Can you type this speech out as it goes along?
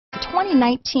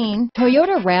2019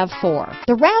 Toyota RAV4.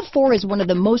 The RAV4 is one of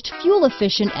the most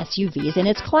fuel-efficient SUVs in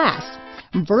its class.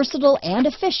 Versatile and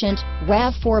efficient,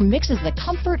 RAV4 mixes the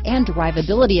comfort and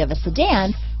drivability of a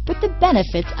sedan with the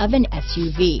benefits of an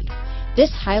SUV.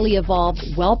 This highly evolved,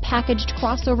 well-packaged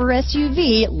crossover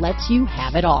SUV lets you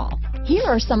have it all. Here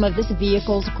are some of this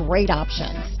vehicle's great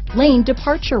options: lane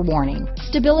departure warning,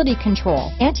 stability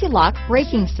control, anti-lock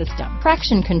braking system,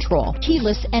 traction control,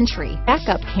 keyless entry,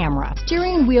 backup camera,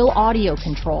 steering wheel audio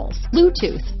controls,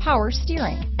 Bluetooth, power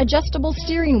steering, adjustable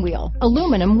steering wheel,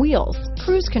 aluminum wheels,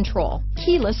 cruise control,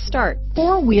 keyless start,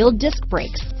 four-wheel disc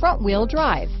brakes, front-wheel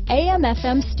drive,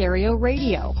 AM/FM stereo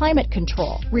radio, climate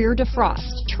control, rear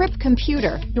defrost, trip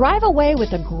computer. Drive away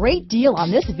with a great deal on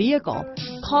this vehicle.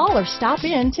 Call or stop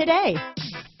in today.